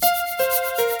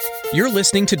You're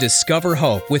listening to Discover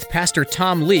Hope with Pastor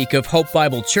Tom Leake of Hope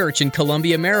Bible Church in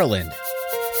Columbia, Maryland.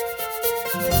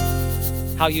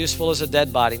 How useful is a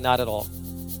dead body? Not at all.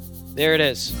 There it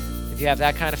is. If you have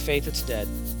that kind of faith, it's dead.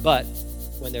 But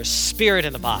when there's spirit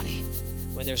in the body,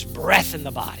 when there's breath in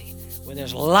the body, when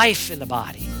there's life in the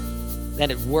body, then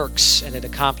it works and it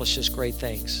accomplishes great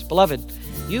things. Beloved,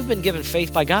 you've been given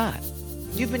faith by God.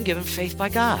 You've been given faith by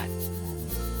God.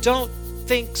 Don't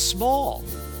think small.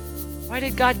 Why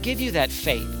did God give you that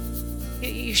faith?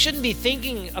 You shouldn't be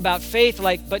thinking about faith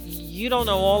like, but you don't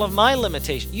know all of my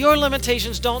limitations. Your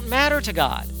limitations don't matter to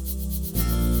God.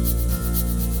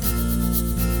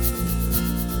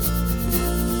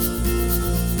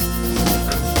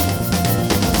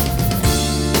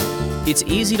 It's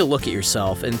easy to look at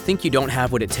yourself and think you don't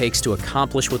have what it takes to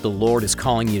accomplish what the Lord is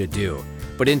calling you to do.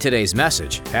 But in today's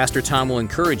message, Pastor Tom will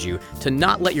encourage you to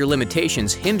not let your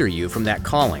limitations hinder you from that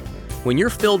calling. When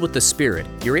you're filled with the Spirit,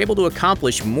 you're able to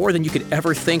accomplish more than you could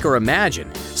ever think or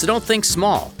imagine. So don't think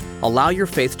small. Allow your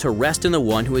faith to rest in the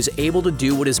one who is able to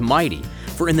do what is mighty.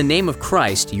 For in the name of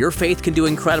Christ, your faith can do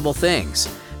incredible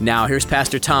things. Now, here's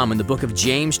Pastor Tom in the book of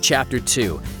James chapter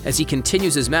 2, as he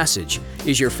continues his message.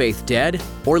 Is your faith dead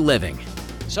or living?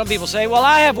 Some people say, well,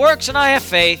 I have works and I have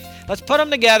faith. Let's put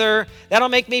them together. That'll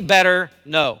make me better.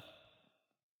 No.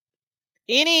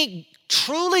 Any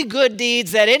truly good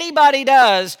deeds that anybody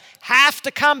does have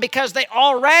to come because they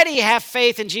already have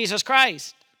faith in Jesus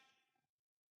Christ.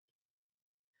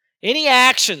 Any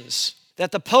actions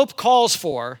that the Pope calls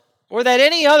for, or that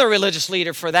any other religious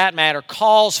leader for that matter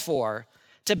calls for,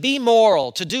 to be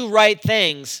moral, to do right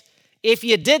things, if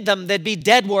you did them, they'd be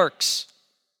dead works,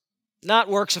 not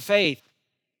works of faith.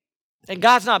 And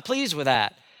God's not pleased with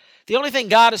that. The only thing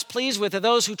God is pleased with are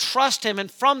those who trust Him,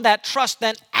 and from that trust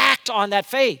then act on that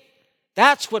faith.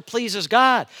 That's what pleases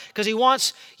God, because He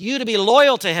wants you to be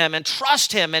loyal to Him and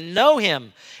trust Him and know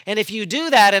Him. And if you do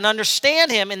that and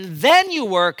understand Him and then you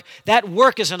work, that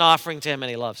work is an offering to Him and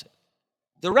He loves it.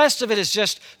 The rest of it is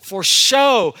just for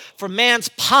show, for man's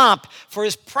pomp, for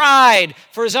his pride,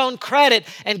 for his own credit,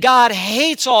 and God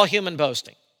hates all human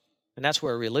boasting. And that's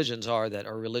where religions are that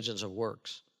are religions of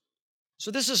works.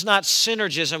 So this is not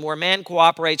synergism where man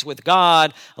cooperates with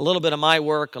God, a little bit of my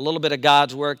work, a little bit of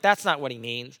God's work. That's not what he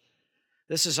means.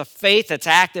 This is a faith that's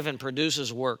active and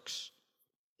produces works.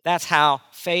 That's how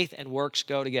faith and works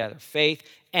go together. Faith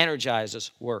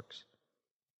energizes works.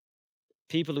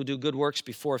 People who do good works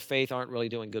before faith aren't really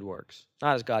doing good works,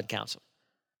 not as God counts them.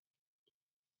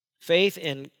 Faith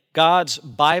in God's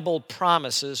Bible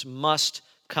promises must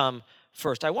come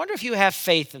first. I wonder if you have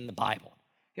faith in the Bible.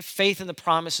 You have faith in the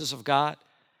promises of God?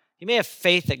 You may have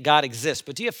faith that God exists,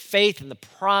 but do you have faith in the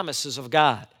promises of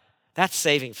God? That's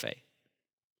saving faith.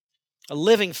 A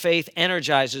living faith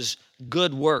energizes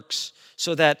good works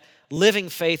so that living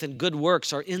faith and good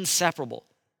works are inseparable.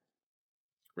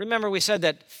 Remember, we said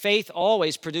that faith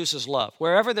always produces love.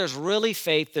 Wherever there's really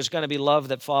faith, there's going to be love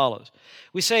that follows.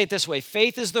 We say it this way: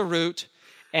 faith is the root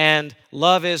and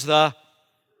love is the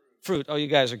fruit. Oh, you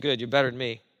guys are good. You're better than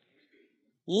me.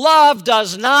 Love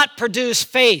does not produce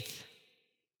faith.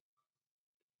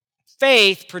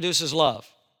 Faith produces love.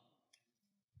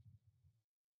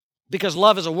 Because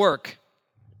love is a work.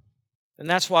 And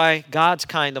that's why God's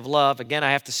kind of love, again,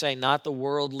 I have to say, not the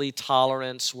worldly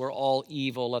tolerance, we're all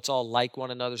evil, let's all like one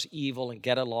another's evil and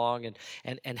get along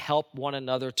and help one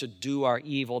another to do our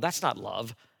evil. That's not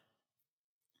love.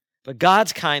 But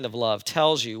God's kind of love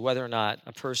tells you whether or not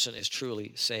a person is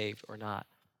truly saved or not.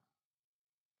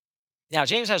 Now,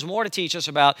 James has more to teach us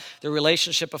about the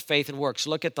relationship of faith and works.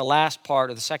 Look at the last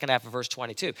part of the second half of verse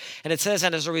 22. And it says,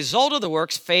 and as a result of the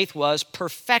works, faith was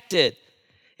perfected.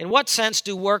 In what sense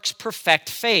do works perfect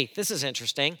faith? This is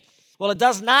interesting. Well, it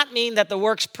does not mean that the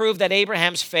works prove that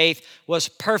Abraham's faith was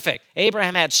perfect.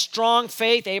 Abraham had strong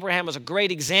faith. Abraham was a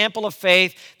great example of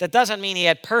faith. That doesn't mean he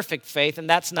had perfect faith, and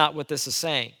that's not what this is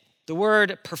saying. The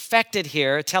word perfected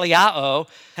here, teleao,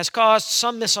 has caused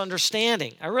some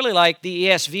misunderstanding. I really like the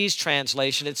ESV's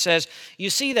translation. It says, you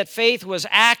see that faith was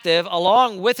active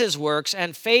along with his works,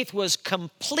 and faith was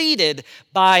completed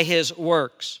by his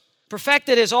works.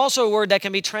 Perfected is also a word that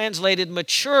can be translated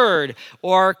matured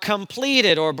or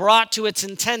completed or brought to its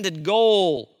intended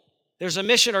goal. There's a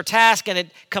mission or task, and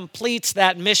it completes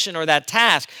that mission or that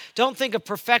task. Don't think of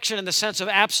perfection in the sense of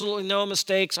absolutely no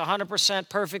mistakes, 100%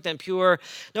 perfect and pure.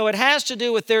 No, it has to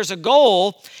do with there's a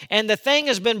goal, and the thing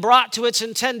has been brought to its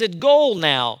intended goal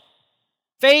now.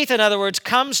 Faith, in other words,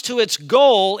 comes to its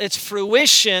goal, its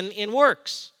fruition in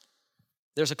works.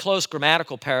 There's a close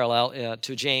grammatical parallel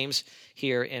to James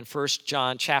here in 1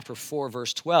 John chapter 4,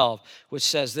 verse 12, which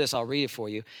says this. I'll read it for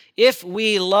you. If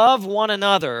we love one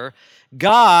another,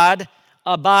 God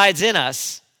abides in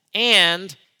us,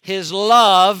 and his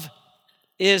love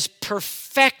is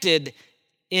perfected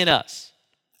in us.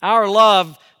 Our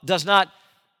love does not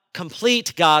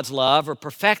complete God's love or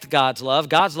perfect God's love.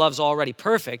 God's love is already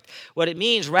perfect. What it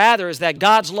means, rather, is that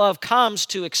God's love comes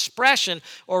to expression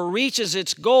or reaches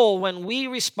its goal when we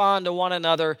respond to one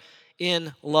another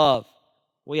in love.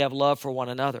 We have love for one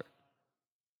another.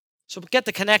 So get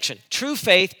the connection. True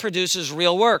faith produces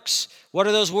real works. What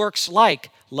are those works like?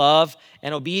 Love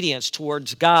and obedience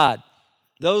towards God.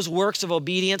 Those works of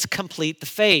obedience complete the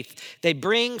faith. They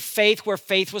bring faith where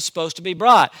faith was supposed to be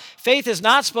brought. Faith is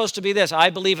not supposed to be this, I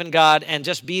believe in God, and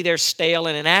just be there stale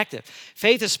and inactive.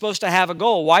 Faith is supposed to have a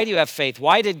goal. Why do you have faith?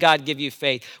 Why did God give you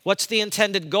faith? What's the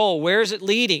intended goal? Where is it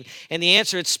leading? And the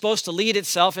answer, it's supposed to lead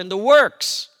itself into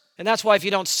works. And that's why if you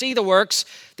don't see the works,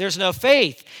 there's no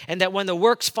faith. And that when the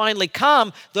works finally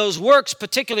come, those works,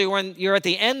 particularly when you're at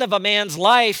the end of a man's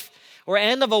life, or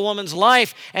end of a woman's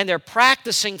life, and they're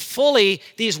practicing fully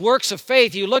these works of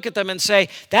faith, you look at them and say,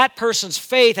 that person's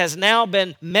faith has now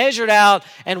been measured out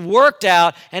and worked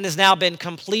out and has now been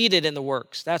completed in the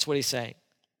works. That's what he's saying.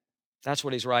 That's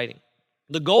what he's writing.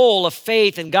 The goal of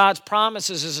faith in God's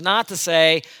promises is not to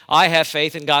say, I have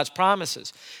faith in God's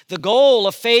promises. The goal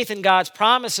of faith in God's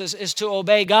promises is to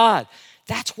obey God.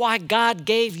 That's why God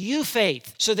gave you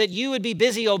faith, so that you would be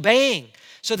busy obeying,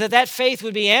 so that that faith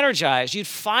would be energized. You'd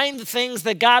find the things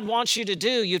that God wants you to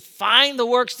do. You'd find the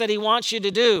works that he wants you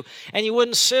to do. And you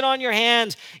wouldn't sit on your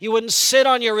hands. You wouldn't sit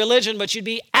on your religion, but you'd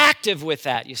be active with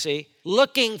that, you see,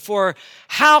 looking for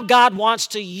how God wants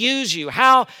to use you,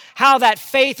 how that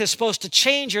faith is supposed to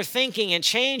change your thinking and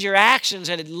change your actions,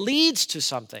 and it leads to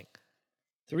something.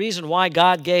 The reason why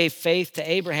God gave faith to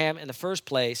Abraham in the first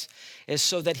place is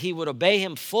so that he would obey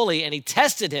him fully, and he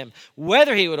tested him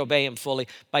whether he would obey him fully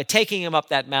by taking him up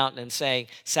that mountain and saying,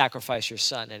 sacrifice your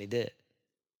son, and he did.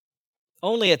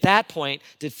 Only at that point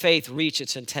did faith reach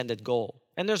its intended goal.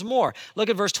 And there's more. Look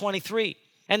at verse 23.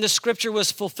 And the scripture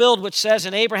was fulfilled, which says,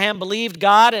 and Abraham believed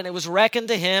God, and it was reckoned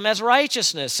to him as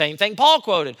righteousness. Same thing Paul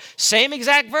quoted. Same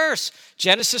exact verse.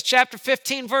 Genesis chapter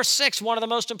 15, verse 6, one of the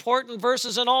most important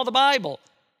verses in all the Bible.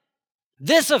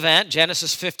 This event,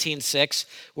 Genesis 15:6,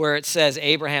 where it says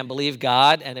Abraham believed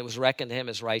God and it was reckoned to him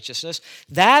as righteousness,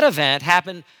 that event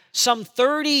happened some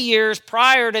 30 years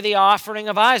prior to the offering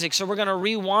of Isaac. So we're going to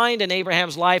rewind in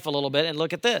Abraham's life a little bit and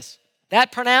look at this.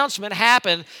 That pronouncement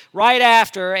happened right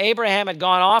after Abraham had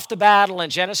gone off to battle in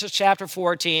Genesis chapter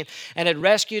 14 and had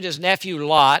rescued his nephew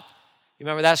Lot. You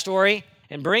remember that story?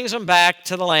 And brings him back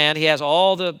to the land. He has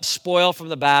all the spoil from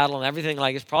the battle and everything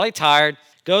like it. He's probably tired.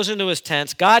 Goes into his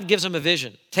tents. God gives him a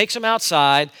vision, takes him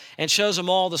outside, and shows him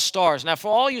all the stars. Now, for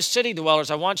all you city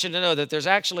dwellers, I want you to know that there's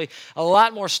actually a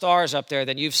lot more stars up there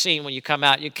than you've seen when you come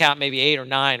out. You count maybe 8 or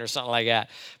 9 or something like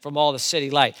that from all the city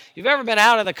light. If you've ever been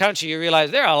out in the country, you realize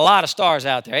there are a lot of stars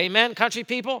out there. Amen, country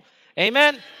people?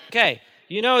 Amen? Okay.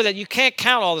 You know that you can't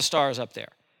count all the stars up there.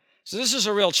 So this is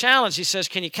a real challenge. He says,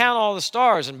 can you count all the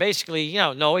stars? And basically,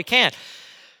 no, we can't.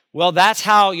 Well, that's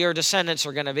how your descendants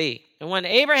are going to be. And when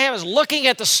Abraham is looking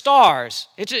at the stars,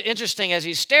 it's interesting, as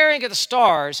he's staring at the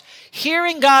stars,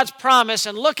 hearing God's promise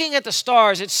and looking at the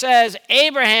stars, it says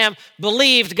Abraham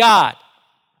believed God.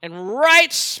 And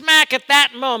right smack at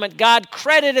that moment, God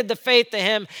credited the faith to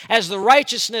him as the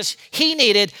righteousness he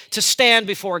needed to stand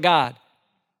before God.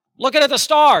 Looking at the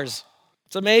stars,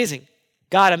 it's amazing.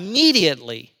 God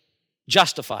immediately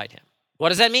justified him. What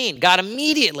does that mean? God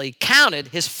immediately counted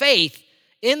his faith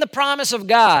in the promise of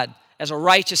God as a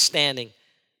righteous standing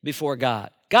before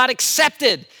God. God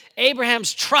accepted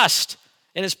Abraham's trust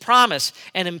in his promise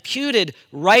and imputed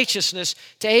righteousness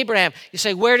to Abraham. You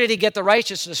say, where did he get the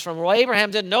righteousness from? Well, Abraham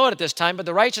didn't know it at this time, but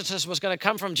the righteousness was going to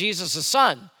come from Jesus'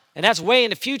 son. And that's way in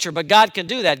the future, but God can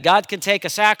do that. God can take a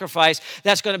sacrifice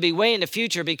that's going to be way in the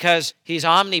future because he's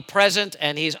omnipresent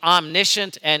and he's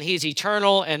omniscient and he's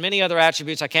eternal and many other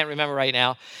attributes I can't remember right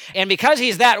now. And because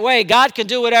he's that way, God can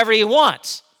do whatever he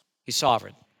wants. He's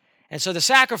sovereign. And so the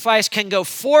sacrifice can go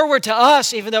forward to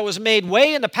us, even though it was made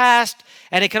way in the past,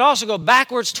 and it can also go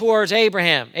backwards towards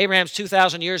Abraham. Abraham's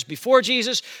 2,000 years before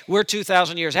Jesus. We're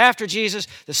 2,000 years after Jesus.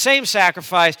 The same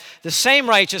sacrifice, the same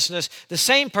righteousness, the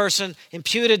same person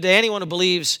imputed to anyone who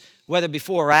believes, whether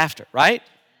before or after, right?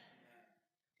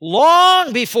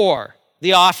 Long before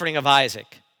the offering of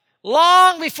Isaac.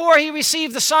 Long before he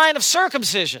received the sign of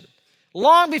circumcision.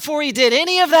 Long before he did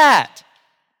any of that.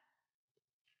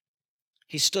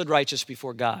 He stood righteous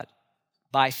before God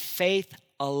by faith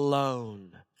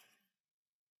alone.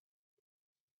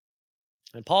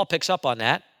 And Paul picks up on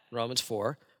that, Romans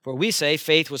 4. For we say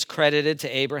faith was credited to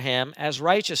Abraham as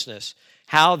righteousness.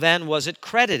 How then was it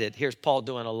credited? Here's Paul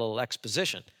doing a little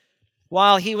exposition.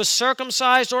 While he was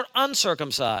circumcised or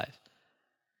uncircumcised?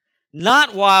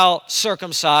 Not while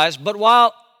circumcised, but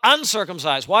while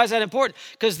uncircumcised. Why is that important?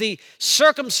 Because the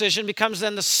circumcision becomes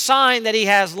then the sign that he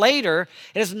has later.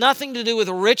 It has nothing to do with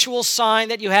a ritual sign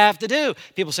that you have to do.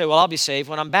 People say, well, I'll be saved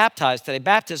when I'm baptized today.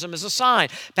 Baptism is a sign.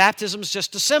 Baptism is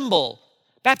just a symbol.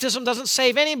 Baptism doesn't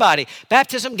save anybody.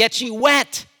 Baptism gets you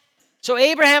wet. So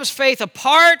Abraham's faith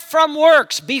apart from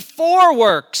works, before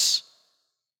works.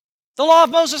 The law of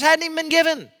Moses hadn't even been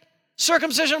given.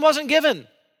 Circumcision wasn't given.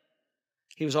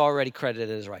 He was already credited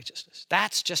as righteousness.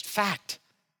 That's just fact.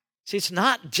 See, it's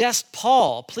not just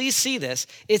Paul. Please see this.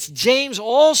 It's James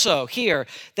also here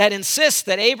that insists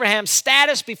that Abraham's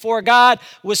status before God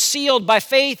was sealed by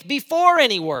faith before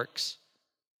any works.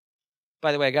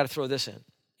 By the way, I got to throw this in.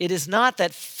 It is not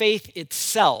that faith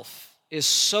itself is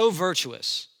so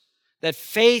virtuous, that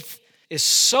faith is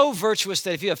so virtuous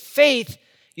that if you have faith,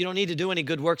 you don't need to do any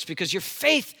good works because your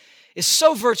faith is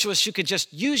so virtuous you could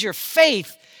just use your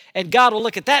faith and God will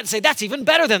look at that and say, that's even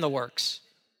better than the works.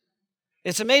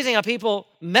 It's amazing how people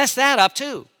mess that up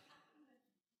too.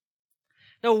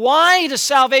 Now, why does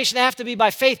salvation have to be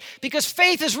by faith? Because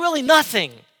faith is really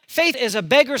nothing. Faith is a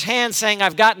beggar's hand saying,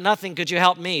 I've got nothing, could you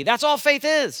help me? That's all faith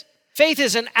is. Faith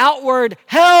is an outward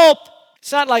help.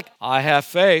 It's not like, I have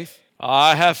faith.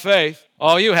 I have faith.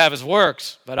 All you have is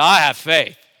works, but I have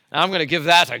faith. I'm going to give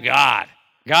that to God.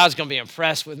 God's going to be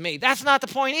impressed with me. That's not the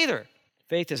point either.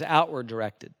 Faith is outward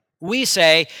directed. We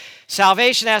say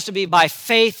salvation has to be by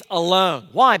faith alone.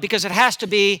 Why? Because it has to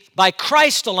be by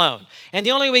Christ alone. And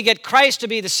the only way we get Christ to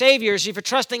be the Savior is if you're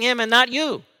trusting Him and not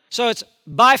you. So it's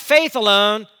by faith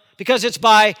alone because it's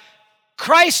by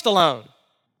Christ alone.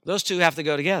 Those two have to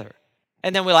go together.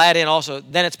 And then we'll add in also,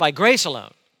 then it's by grace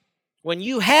alone. When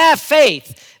you have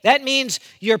faith, that means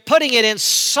you're putting it in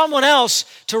someone else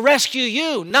to rescue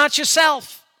you, not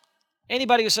yourself.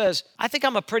 Anybody who says, I think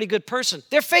I'm a pretty good person,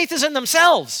 their faith is in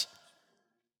themselves.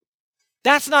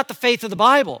 That's not the faith of the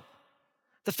Bible.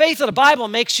 The faith of the Bible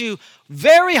makes you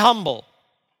very humble.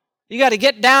 You got to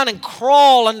get down and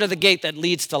crawl under the gate that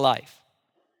leads to life.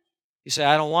 You say,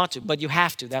 I don't want to, but you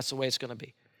have to. That's the way it's going to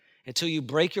be. Until you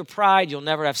break your pride, you'll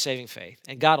never have saving faith,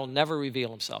 and God will never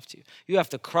reveal Himself to you. You have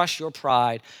to crush your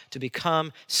pride to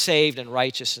become saved and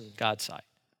righteous in God's sight.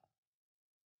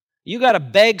 You got to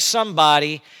beg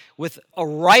somebody with a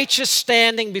righteous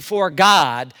standing before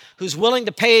God who's willing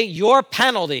to pay your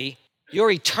penalty,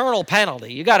 your eternal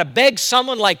penalty. You got to beg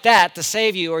someone like that to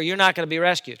save you, or you're not going to be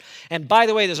rescued. And by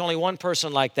the way, there's only one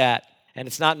person like that, and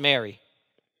it's not Mary.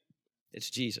 It's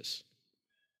Jesus.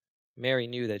 Mary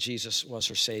knew that Jesus was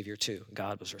her Savior too.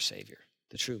 God was her Savior,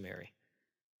 the true Mary.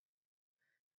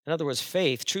 In other words,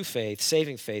 faith, true faith,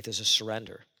 saving faith is a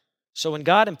surrender. So when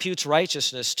God imputes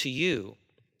righteousness to you,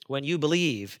 when you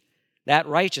believe, that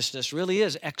righteousness really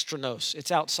is extra nos.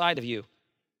 It's outside of you.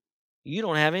 You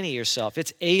don't have any of yourself.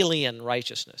 It's alien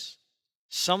righteousness.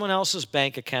 Someone else's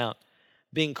bank account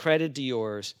being credited to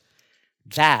yours.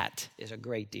 That is a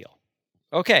great deal.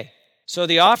 Okay. So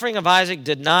the offering of Isaac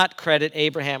did not credit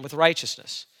Abraham with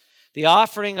righteousness. The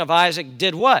offering of Isaac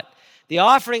did what? The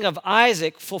offering of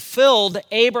Isaac fulfilled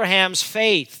Abraham's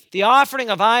faith. The offering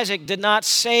of Isaac did not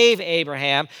save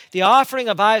Abraham. The offering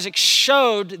of Isaac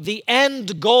showed the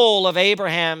end goal of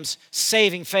Abraham's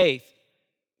saving faith.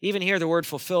 Even here, the word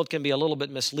fulfilled can be a little bit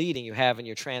misleading, you have in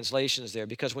your translations there,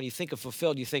 because when you think of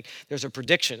fulfilled, you think there's a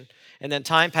prediction, and then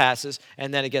time passes,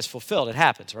 and then it gets fulfilled. It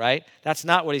happens, right? That's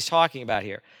not what he's talking about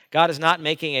here. God is not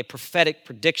making a prophetic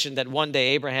prediction that one day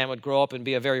Abraham would grow up and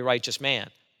be a very righteous man.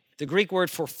 The Greek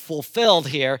word for fulfilled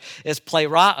here is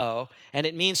plerao, and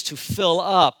it means to fill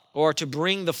up or to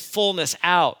bring the fullness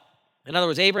out. In other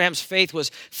words, Abraham's faith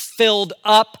was filled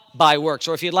up by works,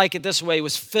 or if you'd like it this way,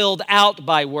 was filled out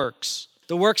by works.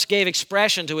 The works gave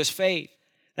expression to his faith.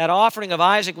 That offering of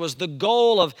Isaac was the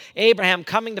goal of Abraham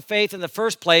coming to faith in the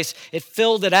first place. It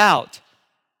filled it out.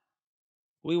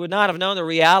 We would not have known the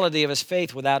reality of his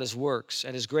faith without his works,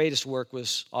 and his greatest work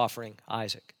was offering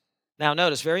Isaac. Now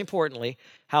notice, very importantly,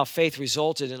 how faith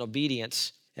resulted in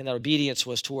obedience, and that obedience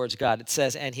was towards God. It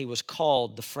says, and he was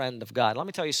called the friend of God. Let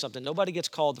me tell you something. Nobody gets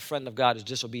called the friend of God who's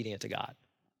disobedient to God.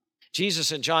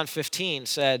 Jesus in John 15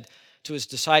 said to his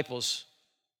disciples,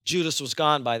 Judas was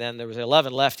gone by then. There was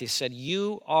 11 left. He said,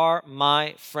 you are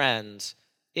my friends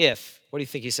if, what do you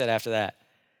think he said after that?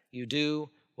 You do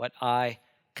what I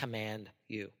command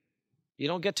you. You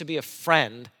don't get to be a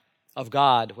friend of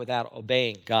God without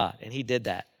obeying God. And he did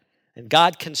that. And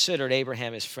God considered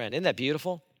Abraham his friend. Isn't that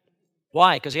beautiful?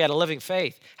 Why? Because he had a living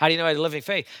faith. How do you know he had a living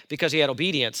faith? Because he had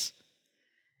obedience.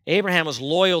 Abraham was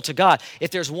loyal to God.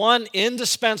 If there's one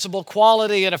indispensable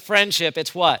quality in a friendship,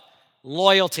 it's what?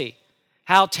 Loyalty.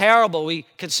 How terrible. We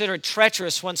consider it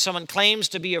treacherous when someone claims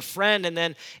to be your friend and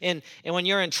then when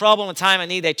you're in trouble in time of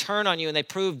need, they turn on you and they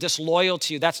prove disloyal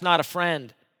to you. That's not a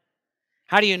friend.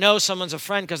 How do you know someone's a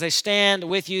friend? Because they stand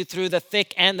with you through the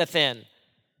thick and the thin.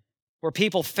 Where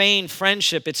people feign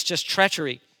friendship, it's just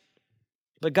treachery.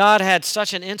 But God had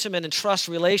such an intimate and trust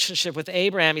relationship with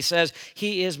Abraham. He says,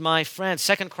 he is my friend.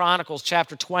 2 Chronicles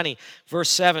chapter 20, verse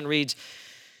 7 reads,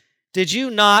 did you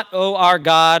not, O our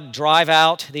God, drive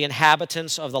out the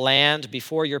inhabitants of the land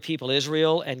before your people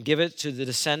Israel and give it to the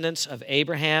descendants of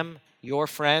Abraham, your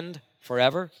friend,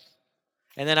 forever?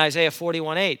 And then Isaiah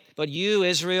 41:8, but you,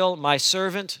 Israel, my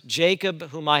servant, Jacob,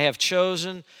 whom I have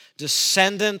chosen,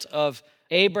 descendant of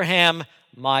Abraham,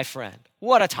 my friend.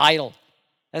 What a title.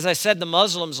 As I said, the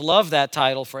Muslims love that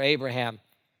title for Abraham.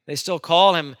 They still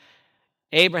call him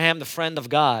Abraham, the friend of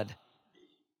God.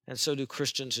 And so do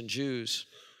Christians and Jews.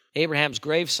 Abraham's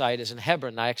gravesite is in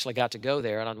Hebron. I actually got to go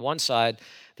there. And on one side,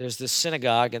 there's this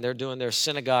synagogue, and they're doing their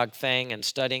synagogue thing and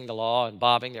studying the law and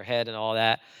bobbing their head and all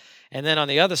that. And then on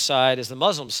the other side is the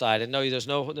Muslim side. And no, there's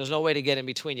no way to get in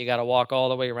between. You got to walk all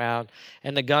the way around.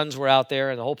 And the guns were out there,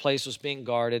 and the whole place was being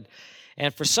guarded.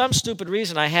 And for some stupid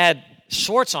reason, I had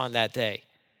shorts on that day.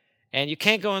 And you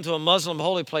can't go into a Muslim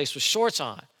holy place with shorts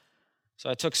on. So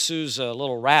I took Sue's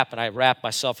little wrap, and I wrapped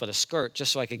myself in a skirt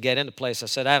just so I could get into place. I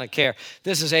said, I don't care.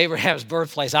 This is Abraham's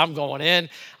birthplace. I'm going in.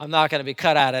 I'm not going to be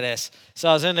cut out of this. So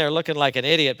I was in there looking like an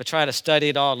idiot, but trying to study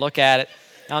it all and look at it.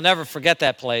 I'll never forget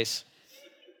that place.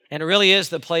 And it really is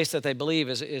the place that they believe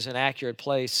is an accurate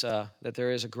place, that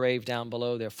there is a grave down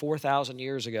below there. 4,000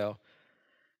 years ago,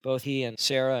 both he and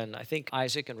Sarah and I think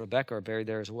Isaac and Rebekah are buried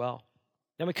there as well.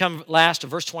 Then we come last to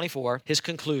verse 24, his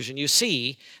conclusion. You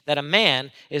see that a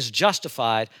man is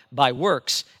justified by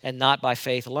works and not by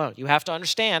faith alone. You have to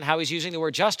understand how he's using the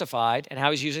word justified and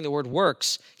how he's using the word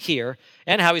works here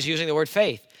and how he's using the word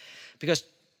faith. Because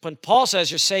when Paul says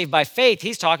you're saved by faith,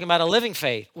 he's talking about a living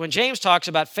faith. When James talks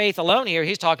about faith alone here,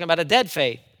 he's talking about a dead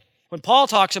faith. When Paul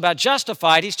talks about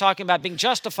justified, he's talking about being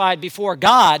justified before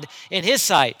God in his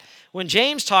sight. When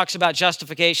James talks about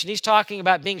justification, he's talking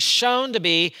about being shown to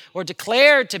be or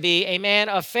declared to be a man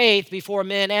of faith before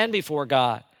men and before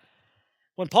God.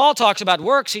 When Paul talks about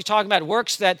works, he's talking about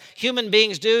works that human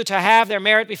beings do to have their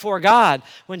merit before God.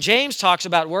 When James talks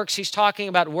about works, he's talking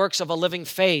about works of a living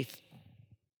faith.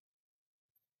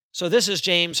 So this is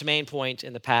James' main point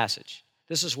in the passage.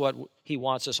 This is what he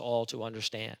wants us all to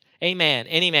understand. A man,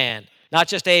 any man, not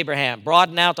just Abraham,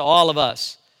 broaden out to all of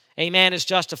us. A man is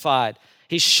justified.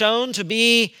 He's shown to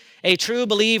be a true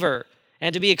believer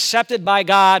and to be accepted by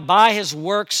God by his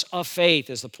works of faith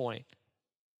is the point.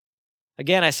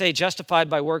 Again, I say justified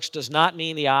by works does not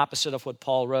mean the opposite of what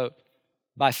Paul wrote.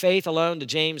 By faith alone to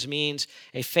James means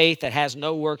a faith that has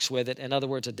no works with it. In other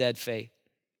words, a dead faith.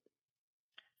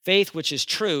 Faith which is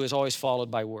true is always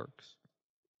followed by works.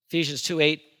 Ephesians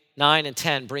 2:8, 9, and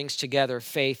 10 brings together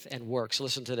faith and works.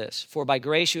 Listen to this. For by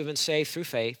grace you have been saved through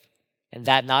faith, and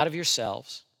that not of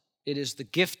yourselves. It is the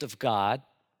gift of God,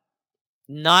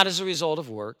 not as a result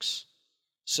of works,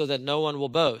 so that no one will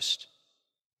boast.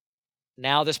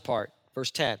 Now this part, verse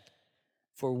 10.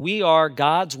 For we are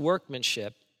God's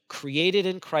workmanship, created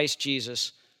in Christ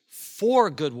Jesus for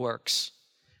good works,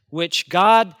 which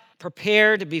God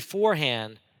prepared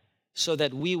beforehand so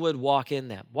that we would walk in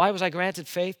them. Why was I granted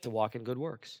faith? To walk in good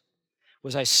works.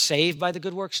 Was I saved by the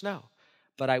good works? No.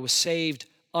 But I was saved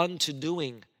unto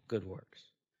doing good works.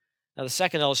 Now, the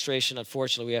second illustration,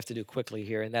 unfortunately, we have to do quickly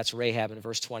here, and that's Rahab in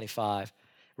verse 25.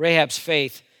 Rahab's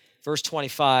faith, verse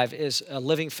 25, is a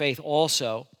living faith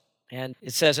also. And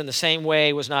it says, in the same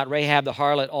way was not Rahab the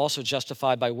harlot also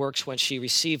justified by works when she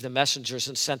received the messengers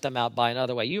and sent them out by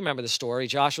another way. You remember the story.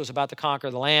 Joshua's about to conquer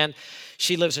the land.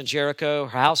 She lives in Jericho.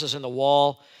 Her house is in the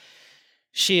wall.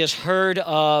 She has heard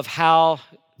of how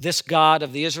this God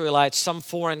of the Israelites, some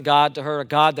foreign God to her, a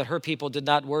God that her people did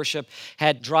not worship,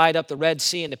 had dried up the Red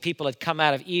Sea, and the people had come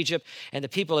out of Egypt. And the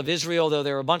people of Israel, though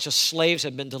they were a bunch of slaves,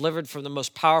 had been delivered from the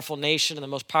most powerful nation and the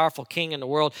most powerful king in the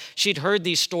world. She'd heard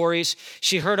these stories.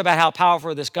 She heard about how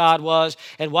powerful this God was.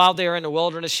 And while they were in the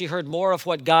wilderness, she heard more of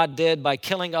what God did by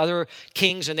killing other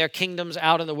kings and their kingdoms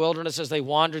out in the wilderness as they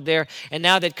wandered there. And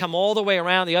now they'd come all the way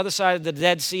around the other side of the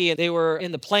Dead Sea, and they were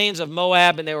in the plains of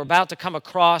Moab, and they were about to come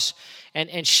across.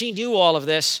 And she knew all of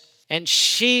this, and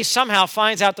she somehow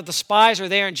finds out that the spies are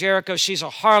there in Jericho. She's a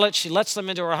harlot. She lets them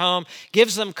into her home,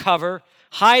 gives them cover,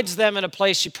 hides them in a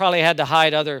place she probably had to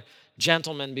hide other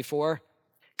gentlemen before,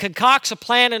 concocts a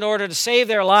plan in order to save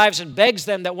their lives and begs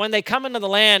them that when they come into the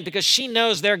land, because she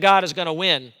knows their God is going to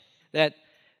win, that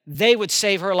they would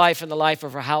save her life and the life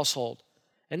of her household.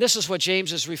 And this is what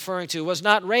James is referring to. Was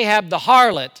not Rahab the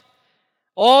harlot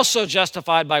also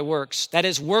justified by works, that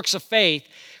is, works of faith,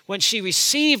 when she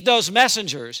received those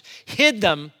messengers, hid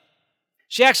them?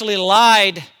 She actually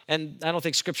lied, and I don't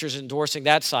think Scripture is endorsing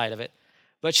that side of it,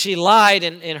 but she lied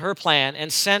in her plan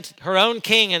and sent her own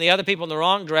king and the other people in the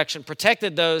wrong direction,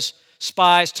 protected those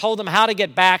spies, told them how to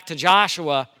get back to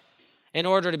Joshua in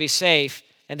order to be safe,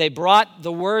 and they brought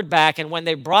the word back. And when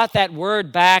they brought that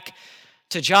word back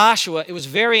to Joshua, it was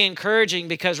very encouraging,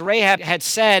 because Rahab had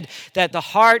said that the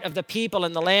heart of the people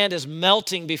in the land is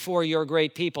melting before your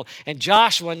great people. And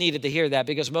Joshua needed to hear that,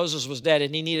 because Moses was dead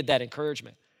and he needed that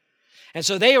encouragement. And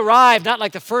so they arrived, not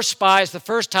like the first spies the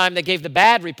first time. They gave the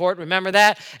bad report, remember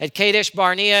that, at Kadesh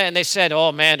Barnea, and they said,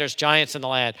 oh man, there's giants in the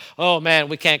land. Oh man,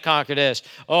 we can't conquer this.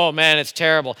 Oh man, it's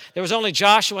terrible. There was only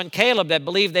Joshua and Caleb that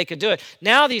believed they could do it.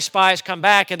 Now these spies come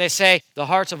back and they say, the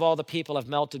hearts of all the people have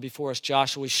melted before us,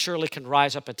 Joshua. We surely can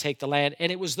rise up and take the land.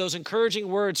 And it was those encouraging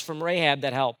words from Rahab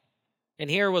that helped. And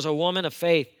here was a woman of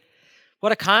faith.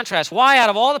 What a contrast. Why, out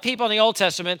of all the people in the Old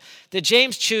Testament, did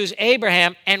James choose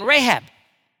Abraham and Rahab?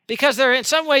 Because they're in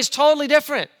some ways totally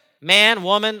different. Man,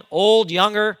 woman, old,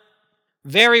 younger,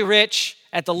 very rich,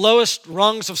 at the lowest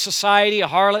rungs of society, a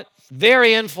harlot,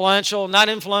 very influential, not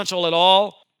influential at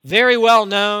all, very well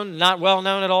known, not well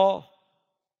known at all.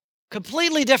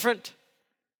 Completely different.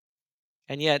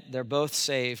 And yet they're both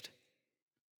saved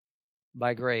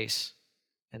by grace,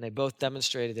 and they both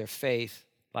demonstrated their faith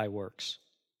by works.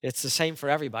 It's the same for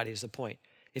everybody, is the point.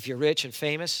 If you're rich and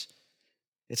famous,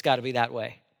 it's got to be that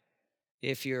way.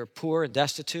 If you're poor and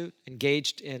destitute,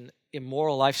 engaged in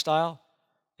immoral lifestyle,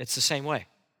 it's the same way.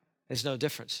 There's no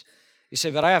difference. You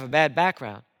say, but I have a bad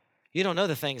background. You don't know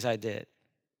the things I did.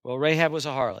 Well, Rahab was a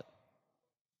harlot.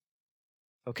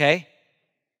 Okay?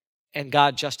 And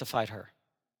God justified her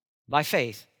by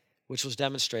faith, which was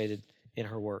demonstrated in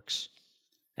her works.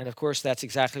 And of course, that's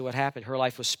exactly what happened. Her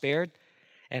life was spared,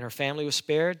 and her family was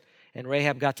spared, and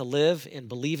Rahab got to live in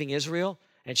believing Israel,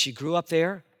 and she grew up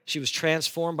there. She was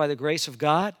transformed by the grace of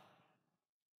God.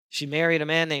 She married a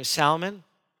man named Salmon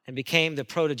and became the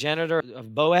progenitor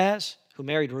of Boaz, who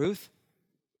married Ruth,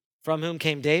 from whom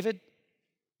came David.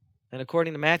 And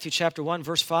according to Matthew chapter 1,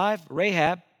 verse 5,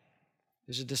 Rahab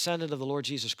is a descendant of the Lord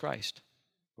Jesus Christ,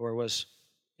 or was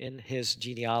in his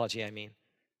genealogy, I mean.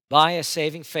 By a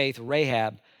saving faith,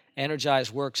 Rahab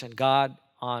energized works, and God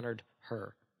honored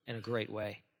her in a great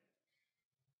way.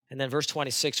 And then verse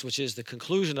 26, which is the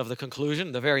conclusion of the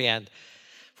conclusion, the very end.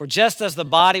 For just as the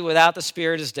body without the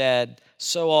spirit is dead,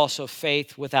 so also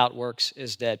faith without works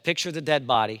is dead. Picture the dead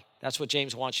body. That's what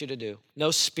James wants you to do.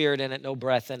 No spirit in it, no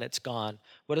breath in it, it's gone.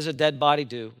 What does a dead body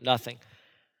do? Nothing.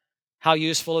 How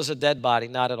useful is a dead body?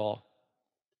 Not at all.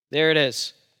 There it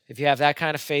is. If you have that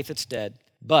kind of faith, it's dead.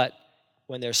 But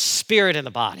when there's spirit in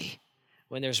the body,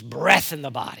 when there's breath in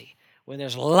the body, when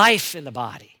there's life in the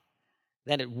body,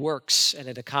 then it works and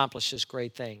it accomplishes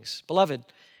great things. Beloved,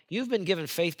 you've been given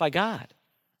faith by God.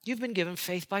 You've been given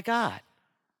faith by God.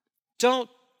 Don't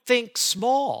think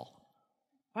small.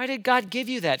 Why did God give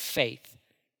you that faith?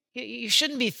 You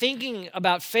shouldn't be thinking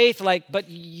about faith like, but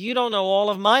you don't know all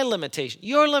of my limitations.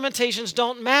 Your limitations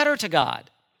don't matter to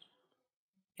God.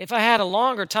 If I had a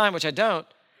longer time, which I don't,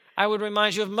 I would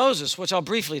remind you of Moses, which I'll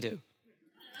briefly do.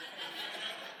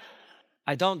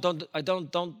 I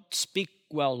don't speak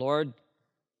well, Lord.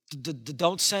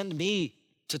 Don't send me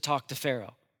to talk to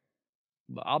Pharaoh.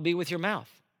 I'll be with your mouth.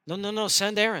 No,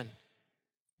 send Aaron.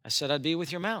 I said I'd be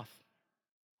with your mouth.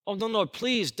 Oh, no,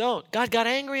 please don't. God got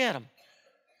angry at him.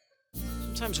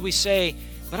 Sometimes we say,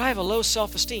 but I have a low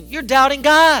self-esteem. You're doubting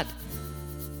God.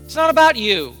 It's not about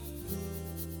you.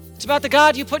 It's about the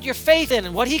God you put your faith in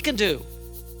and what he can do.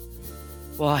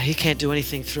 Well, he can't do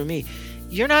anything through me.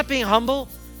 You're not being humble.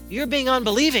 You're being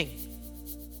unbelieving.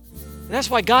 And that's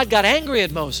why God got angry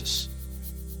at Moses.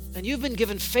 And you've been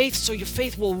given faith so your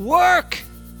faith will work.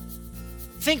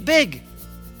 Think big,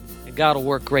 and God will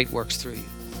work great works through you.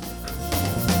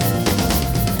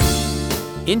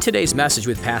 In today's message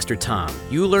with Pastor Tom,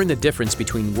 you learn the difference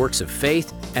between works of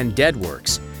faith and dead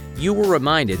works. You were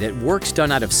reminded that works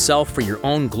done out of self for your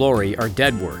own glory are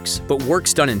dead works, but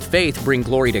works done in faith bring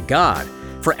glory to God.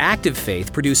 For active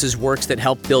faith produces works that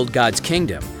help build God's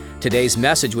kingdom. Today's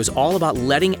message was all about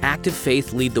letting active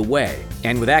faith lead the way.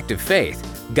 And with active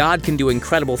faith, God can do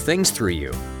incredible things through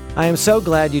you. I am so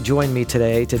glad you joined me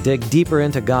today to dig deeper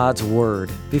into God's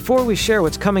Word. Before we share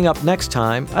what's coming up next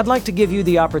time, I'd like to give you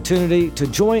the opportunity to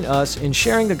join us in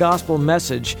sharing the gospel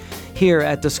message here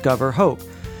at Discover Hope.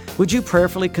 would you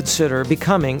prayerfully consider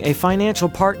becoming a financial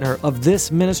partner of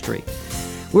this ministry?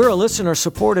 We're a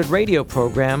listener-supported radio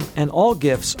program, and all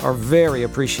gifts are very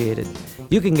appreciated.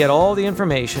 You can get all the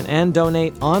information and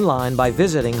donate online by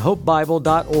visiting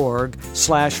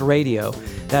hopebible.org/radio.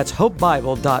 That's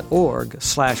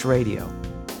hopebible.org/radio.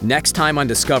 Next time on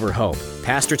Discover Hope,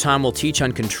 Pastor Tom will teach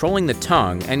on controlling the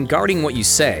tongue and guarding what you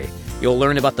say. You'll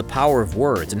learn about the power of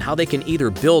words and how they can either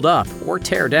build up or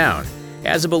tear down.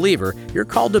 As a believer, you're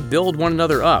called to build one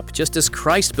another up, just as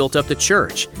Christ built up the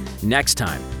church. Next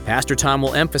time, Pastor Tom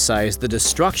will emphasize the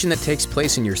destruction that takes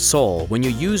place in your soul when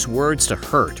you use words to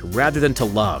hurt rather than to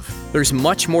love. There's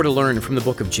much more to learn from the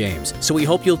book of James, so we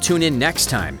hope you'll tune in next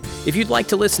time. If you'd like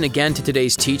to listen again to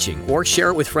today's teaching or share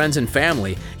it with friends and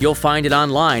family, you'll find it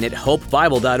online at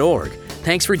hopebible.org.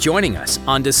 Thanks for joining us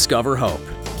on Discover Hope.